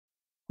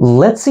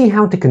Let's see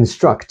how to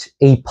construct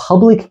a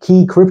public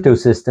key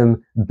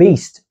cryptosystem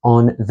based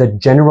on the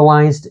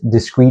generalized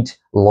discrete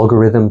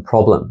logarithm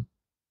problem.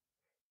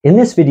 In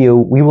this video,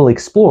 we will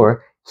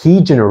explore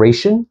key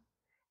generation,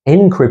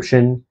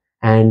 encryption,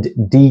 and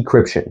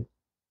decryption.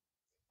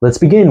 Let's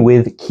begin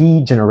with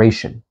key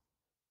generation.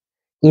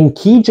 In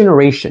key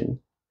generation,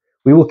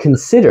 we will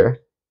consider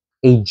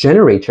a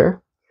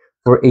generator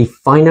for a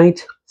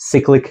finite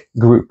cyclic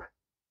group.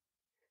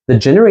 The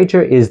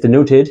generator is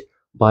denoted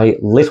by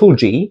little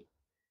g,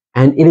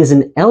 and it is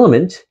an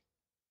element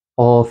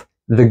of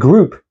the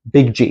group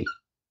big G.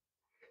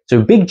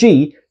 So big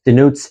G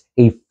denotes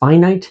a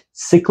finite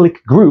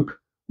cyclic group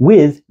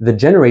with the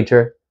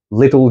generator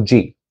little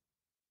g.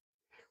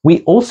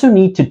 We also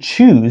need to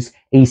choose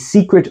a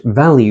secret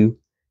value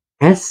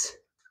S0.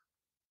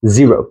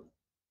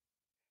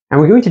 And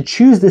we're going to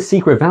choose this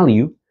secret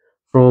value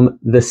from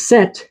the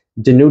set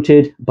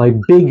denoted by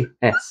big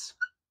S.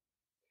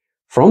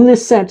 From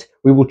this set,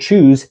 we will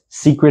choose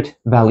secret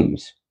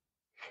values.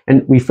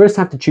 And we first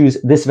have to choose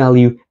this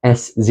value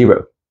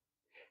S0.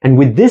 And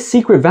with this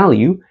secret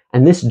value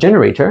and this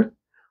generator,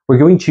 we're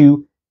going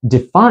to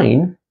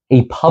define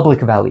a public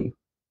value.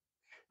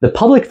 The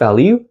public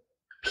value,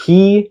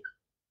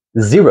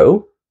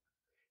 P0,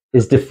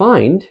 is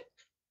defined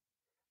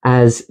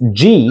as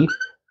G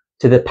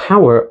to the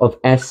power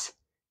of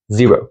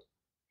S0.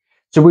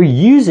 So we're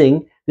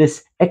using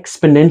this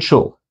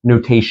exponential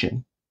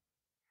notation.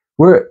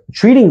 We're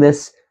treating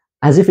this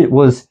as if it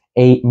was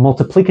a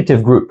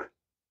multiplicative group,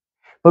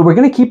 but we're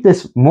going to keep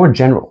this more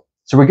general.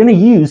 So we're going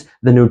to use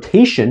the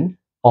notation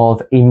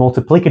of a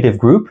multiplicative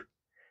group,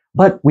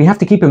 but we have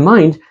to keep in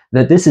mind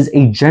that this is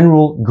a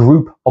general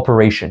group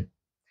operation.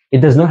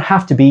 It does not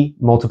have to be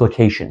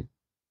multiplication.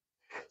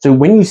 So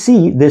when you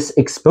see this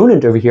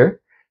exponent over here,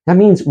 that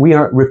means we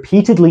are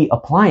repeatedly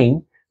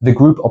applying the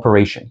group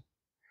operation.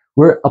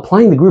 We're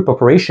applying the group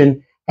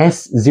operation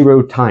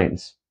S0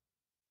 times.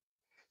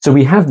 So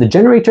we have the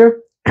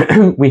generator,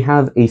 we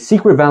have a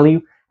secret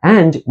value,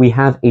 and we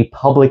have a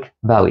public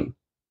value.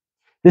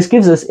 This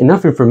gives us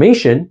enough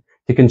information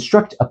to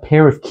construct a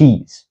pair of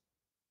keys.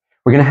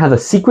 We're going to have a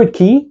secret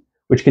key,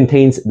 which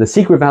contains the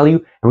secret value,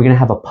 and we're going to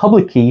have a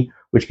public key,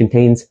 which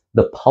contains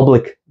the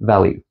public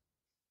value.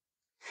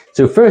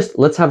 So first,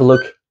 let's have a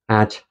look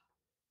at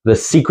the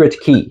secret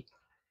key,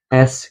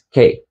 SK.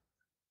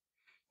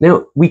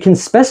 Now, we can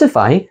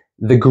specify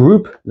the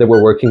group that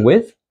we're working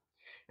with,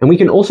 and we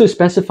can also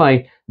specify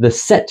the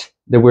set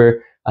that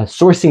we're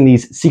sourcing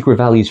these secret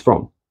values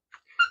from.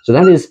 So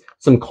that is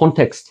some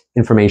context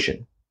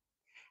information.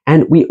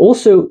 And we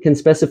also can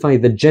specify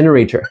the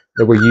generator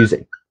that we're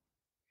using.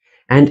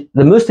 And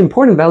the most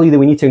important value that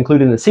we need to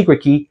include in the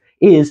secret key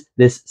is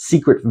this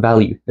secret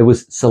value that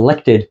was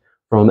selected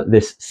from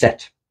this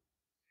set.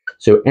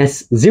 So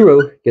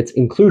S0 gets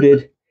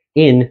included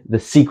in the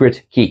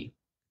secret key.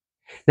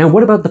 Now,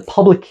 what about the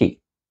public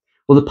key?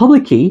 Well, the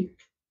public key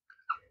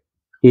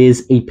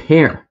is a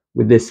pair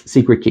with this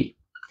secret key.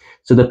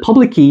 So the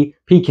public key,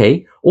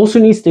 PK, also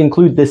needs to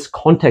include this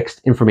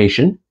context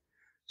information.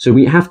 So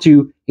we have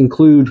to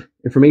include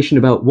information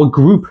about what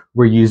group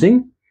we're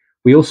using.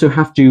 We also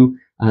have to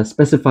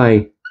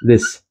specify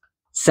this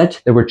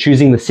set that we're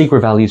choosing the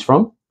secret values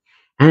from.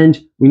 And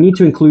we need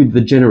to include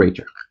the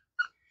generator.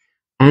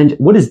 And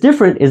what is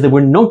different is that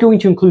we're not going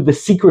to include the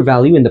secret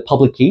value in the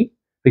public key,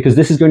 because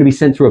this is going to be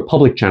sent through a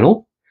public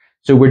channel.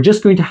 So we're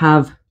just going to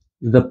have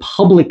the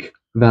public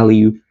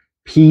value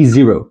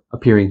P0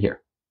 appearing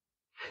here.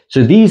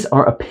 So these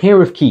are a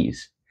pair of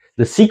keys.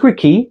 The secret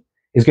key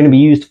is going to be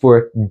used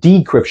for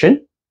decryption,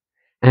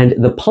 and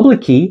the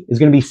public key is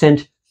going to be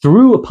sent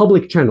through a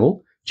public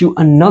channel to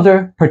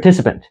another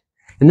participant.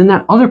 And then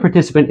that other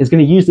participant is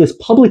going to use this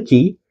public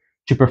key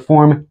to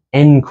perform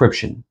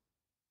encryption.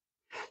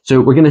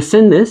 So we're going to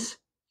send this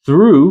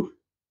through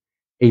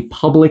a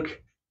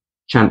public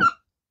channel.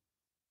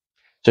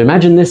 So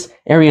imagine this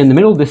area in the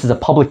middle. This is a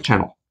public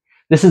channel.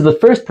 This is the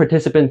first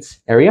participant's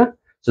area.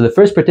 So the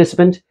first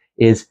participant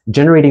is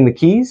generating the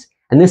keys,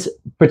 and this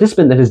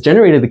participant that has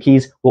generated the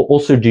keys will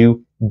also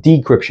do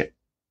decryption.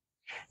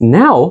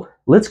 Now,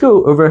 let's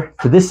go over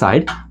to this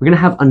side. We're going to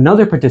have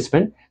another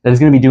participant that is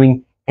going to be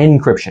doing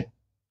encryption.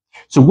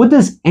 So what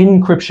does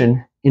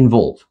encryption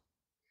involve?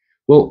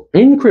 Well,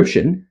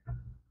 encryption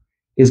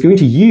is going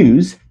to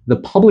use the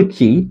public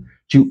key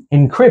to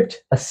encrypt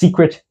a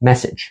secret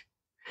message.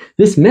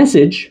 This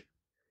message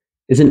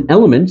is an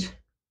element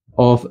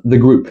of the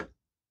group.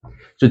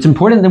 So it's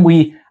important that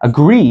we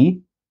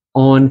agree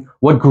on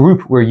what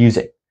group we're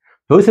using.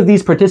 Both of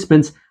these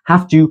participants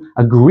have to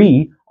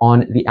agree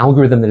on the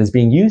algorithm that is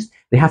being used.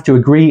 They have to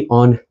agree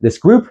on this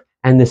group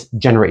and this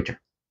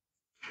generator.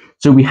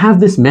 So we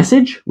have this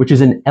message, which is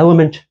an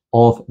element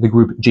of the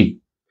group G.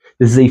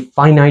 This is a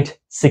finite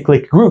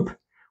cyclic group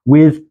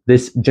with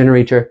this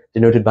generator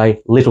denoted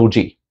by little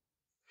g.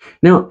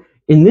 Now,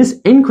 in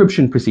this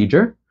encryption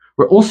procedure,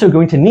 we're also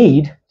going to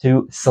need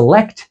to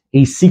select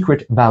a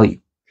secret value.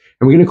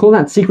 And we're going to call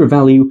that secret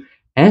value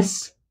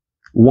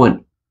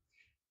S1.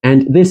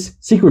 And this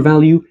secret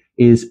value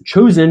is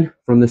chosen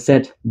from the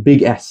set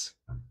big S.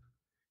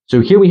 So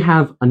here we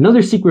have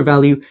another secret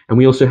value, and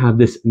we also have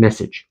this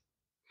message.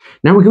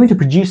 Now we're going to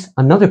produce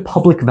another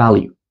public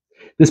value.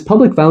 This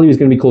public value is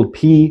going to be called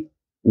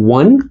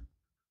P1,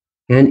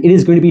 and it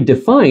is going to be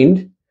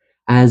defined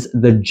as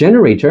the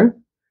generator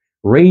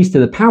raised to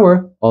the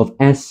power of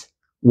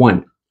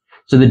S1.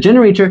 So the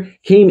generator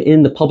came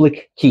in the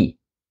public key.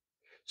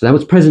 So that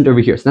was present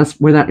over here. So that's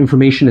where that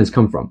information has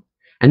come from.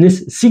 And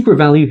this secret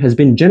value has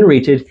been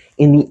generated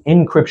in the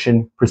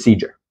encryption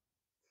procedure.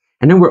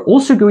 And now we're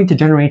also going to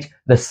generate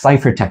the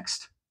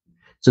ciphertext.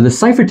 So the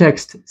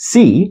ciphertext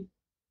C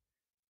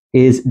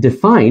is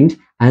defined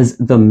as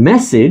the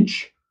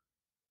message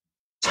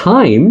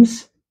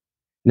times,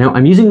 now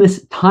I'm using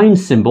this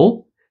times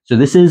symbol, so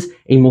this is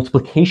a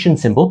multiplication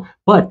symbol,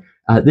 but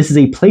this is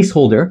a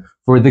placeholder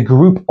for the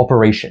group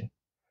operation.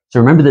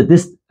 So remember that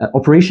this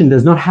operation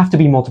does not have to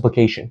be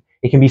multiplication.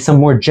 It can be some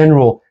more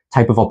general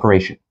type of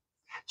operation.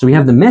 So we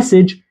have the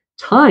message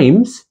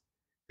times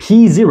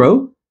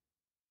P0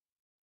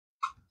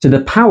 to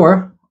the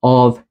power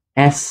of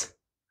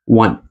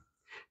S1.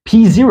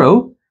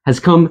 P0 has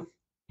come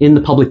in the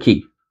public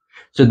key.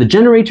 So the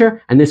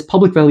generator and this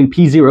public value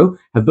P0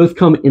 have both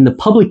come in the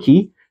public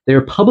key. They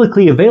are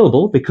publicly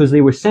available because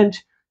they were sent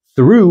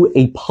through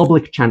a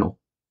public channel.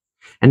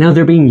 And now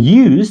they're being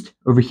used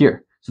over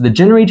here. So the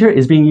generator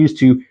is being used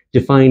to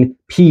define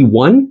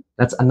P1,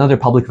 that's another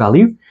public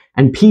value,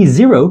 and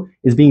P0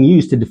 is being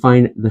used to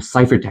define the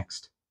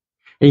ciphertext.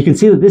 And you can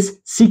see that this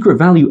secret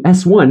value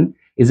S1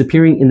 is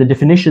appearing in the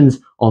definitions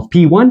of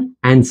P1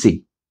 and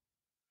C.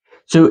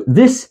 So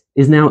this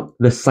is now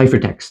the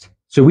ciphertext.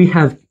 So we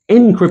have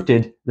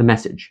encrypted the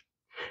message.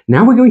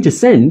 Now we're going to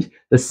send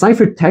the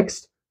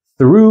ciphertext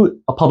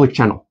through a public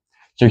channel.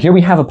 So here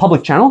we have a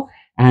public channel,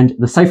 and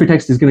the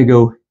ciphertext is going to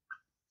go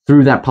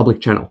through that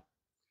public channel.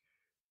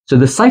 So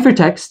the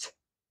ciphertext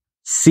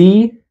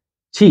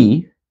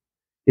CT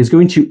is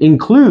going to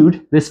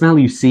include this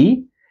value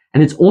C,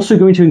 and it's also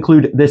going to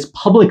include this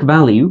public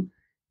value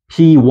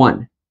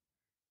P1.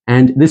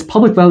 And this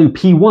public value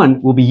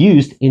P1 will be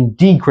used in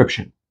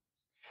decryption.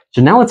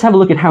 So now let's have a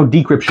look at how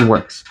decryption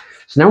works.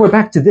 So now we're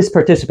back to this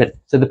participant.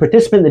 So the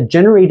participant that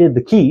generated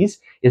the keys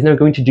is now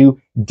going to do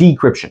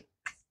decryption.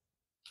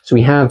 So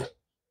we have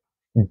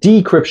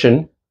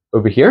decryption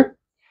over here.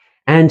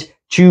 And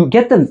to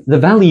get the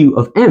value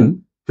of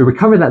M, to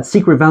recover that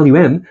secret value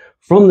M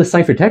from the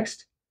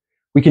ciphertext,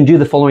 we can do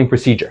the following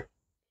procedure.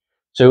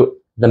 So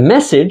the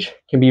message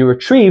can be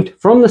retrieved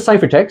from the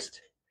ciphertext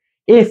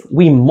if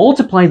we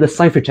multiply the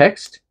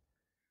ciphertext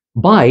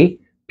by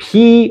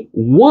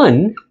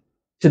P1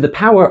 to the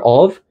power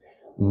of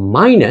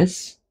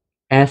minus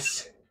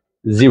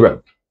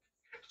S0.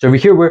 So over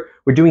here,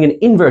 we're doing an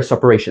inverse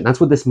operation. That's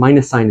what this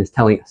minus sign is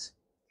telling us.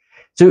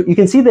 So you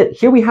can see that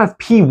here we have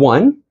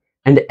P1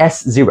 and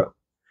S0.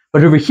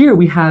 But over here,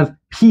 we have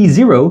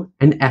P0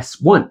 and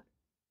S1.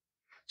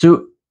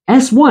 So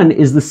S1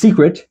 is the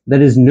secret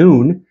that is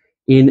known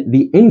in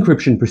the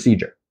encryption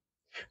procedure.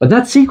 But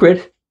that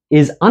secret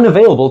is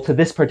unavailable to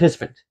this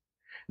participant.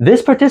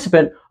 This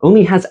participant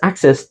only has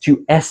access to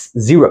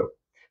S0.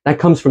 That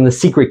comes from the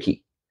secret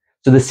key.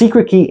 So the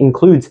secret key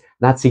includes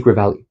that secret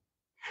value.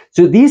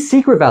 So these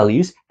secret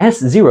values,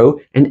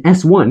 S0 and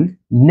S1,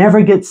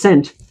 never get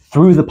sent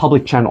through the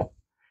public channel.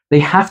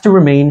 They have to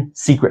remain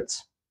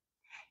secrets.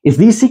 If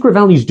these secret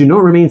values do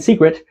not remain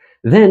secret,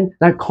 then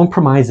that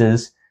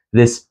compromises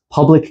this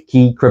public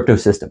key crypto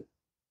system.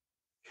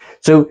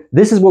 So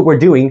this is what we're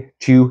doing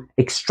to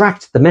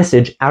extract the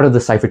message out of the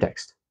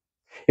ciphertext.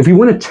 If we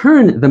want to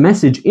turn the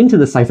message into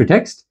the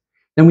ciphertext,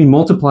 then we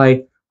multiply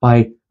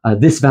by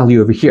this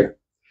value over here.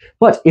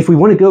 But if we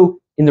want to go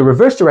in the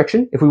reverse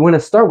direction, if we want to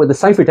start with the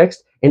ciphertext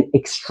and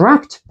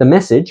extract the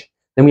message,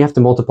 then we have to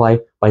multiply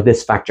by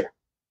this factor.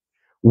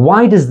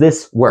 Why does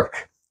this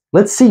work?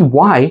 Let's see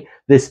why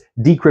this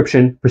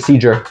decryption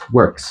procedure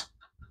works.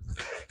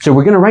 So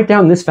we're going to write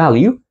down this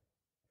value,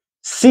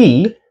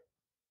 C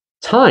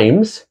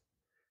times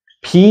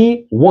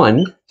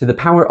P1 to the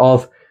power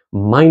of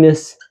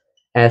minus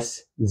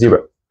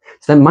S0.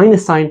 So that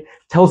minus sign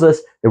tells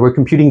us that we're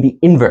computing the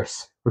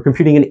inverse. We're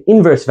computing an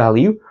inverse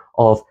value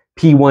of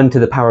P1 to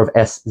the power of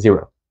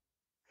S0.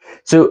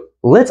 So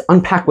let's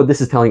unpack what this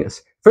is telling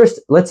us.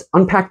 First, let's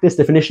unpack this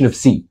definition of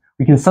C.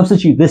 We can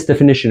substitute this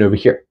definition over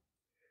here.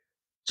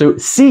 So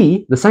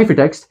C, the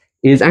ciphertext,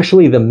 is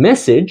actually the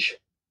message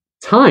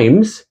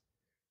times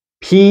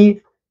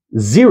P0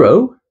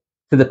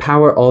 to the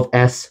power of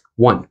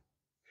S1.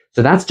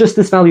 So that's just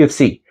this value of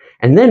C.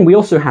 And then we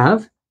also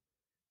have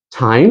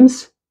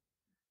times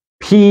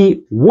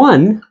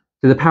P1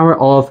 to the power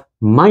of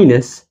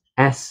minus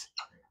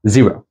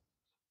S0.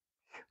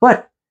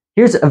 But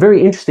here's a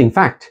very interesting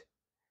fact.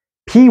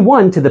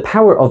 P1 to the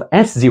power of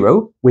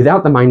S0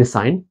 without the minus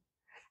sign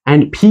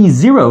and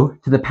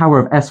P0 to the power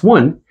of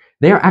S1,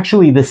 they are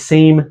actually the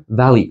same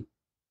value.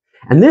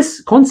 And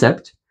this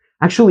concept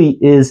actually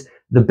is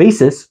the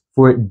basis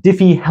for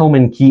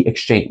Diffie-Hellman key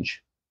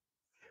exchange.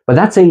 But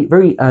that's a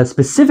very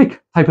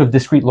specific type of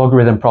discrete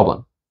logarithm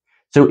problem.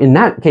 So in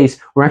that case,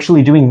 we're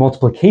actually doing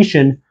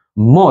multiplication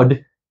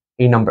mod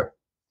a number.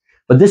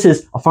 but this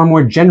is a far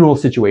more general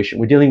situation.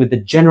 We're dealing with the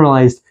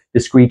generalized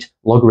discrete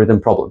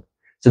logarithm problem.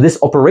 So this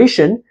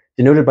operation,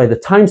 denoted by the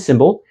times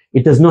symbol,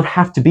 it does not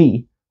have to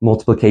be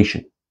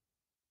multiplication.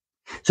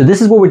 So this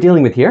is what we're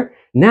dealing with here.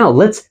 Now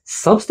let's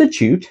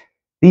substitute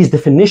these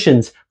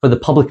definitions for the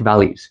public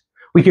values.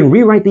 We can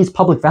rewrite these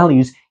public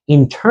values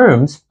in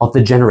terms of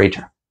the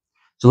generator.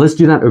 So let's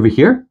do that over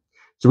here.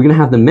 So we're going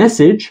to have the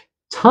message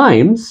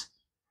times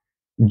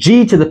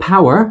g to the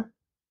power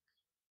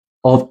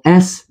of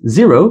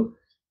S0,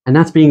 and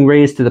that's being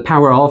raised to the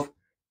power of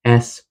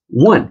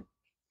S1.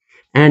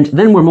 And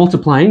then we're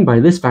multiplying by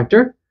this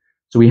factor.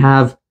 So we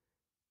have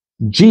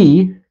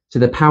g to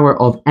the power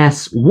of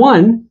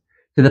S1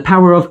 to the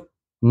power of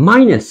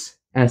minus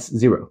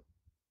S0.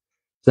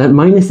 So that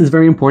minus is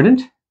very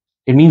important.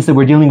 It means that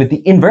we're dealing with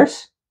the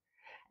inverse.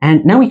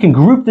 And now we can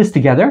group this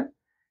together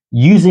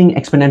using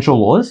exponential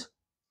laws.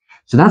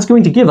 So that's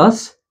going to give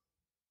us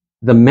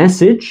the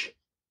message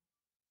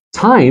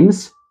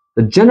times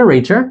the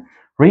generator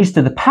raised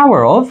to the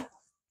power of,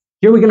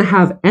 here we're going to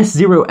have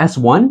S0,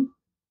 S1,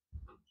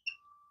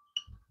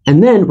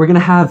 and then we're going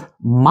to have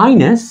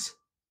minus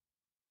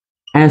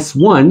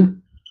S1,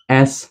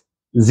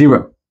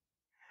 S0.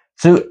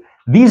 So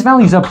these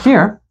values up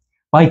here,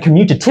 by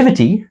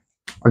commutativity,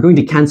 are going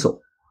to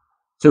cancel.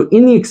 So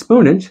in the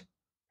exponent,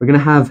 we're going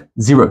to have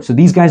 0. So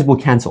these guys will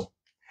cancel.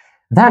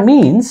 That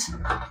means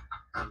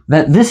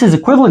that this is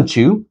equivalent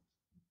to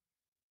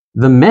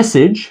the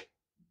message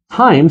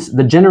times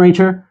the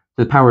generator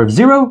to the power of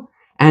 0,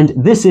 and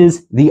this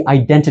is the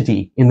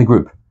identity in the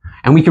group.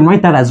 And we can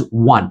write that as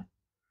 1.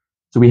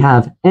 So we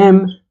have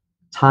m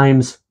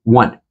times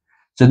 1.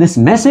 So this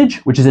message,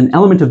 which is an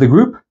element of the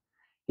group,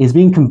 is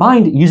being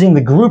combined using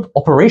the group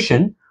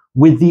operation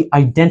with the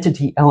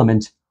identity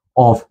element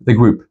of the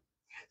group.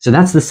 So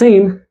that's the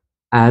same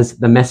as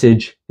the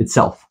message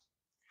itself.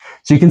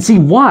 So you can see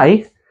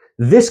why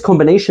this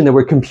combination that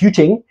we're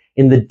computing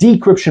in the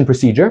decryption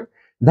procedure,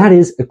 that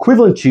is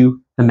equivalent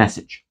to the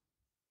message.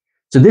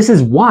 So this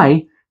is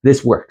why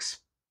this works.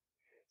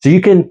 So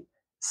you can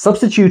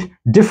substitute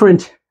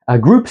different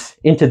groups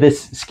into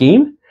this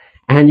scheme,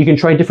 and you can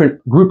try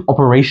different group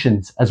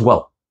operations as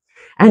well.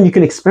 And you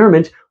can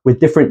experiment with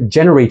different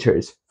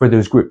generators for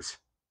those groups.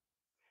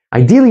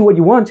 Ideally, what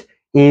you want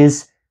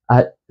is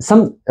a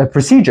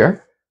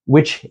procedure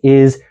which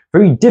is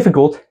very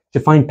difficult to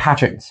find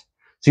patterns.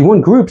 So you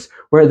want groups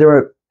where there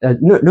are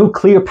no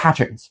clear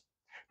patterns.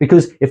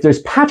 Because if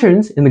there's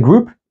patterns in the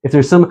group, if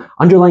there's some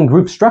underlying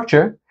group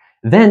structure,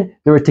 then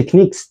there are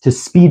techniques to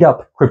speed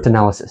up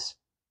cryptanalysis.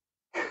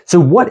 So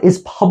what is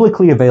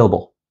publicly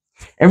available?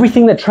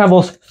 Everything that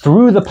travels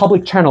through the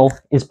public channel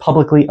is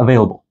publicly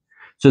available.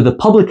 So the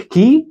public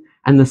key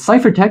and the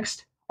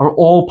ciphertext are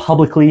all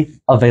publicly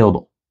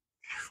available.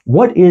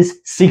 What is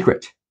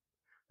secret?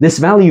 This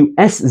value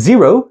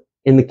S0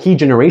 in the key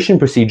generation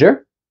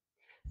procedure,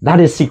 that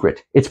is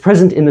secret. It's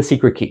present in the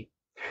secret key.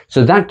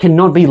 So that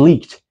cannot be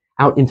leaked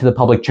out into the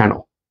public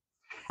channel.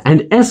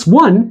 And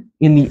S1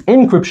 in the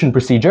encryption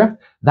procedure,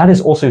 that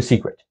is also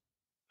secret.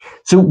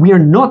 So we are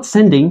not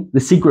sending the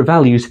secret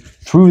values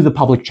through the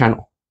public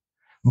channel,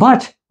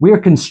 but we are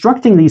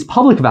constructing these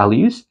public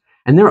values,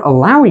 and they're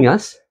allowing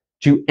us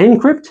to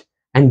encrypt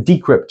and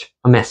decrypt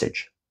a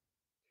message.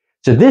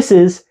 So this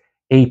is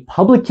a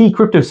public key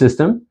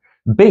cryptosystem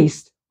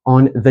based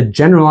on the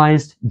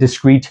generalized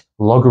discrete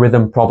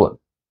logarithm problem.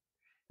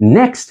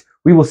 Next,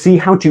 we will see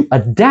how to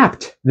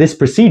adapt this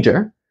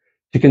procedure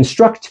to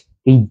construct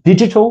a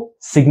digital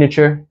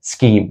signature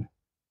scheme.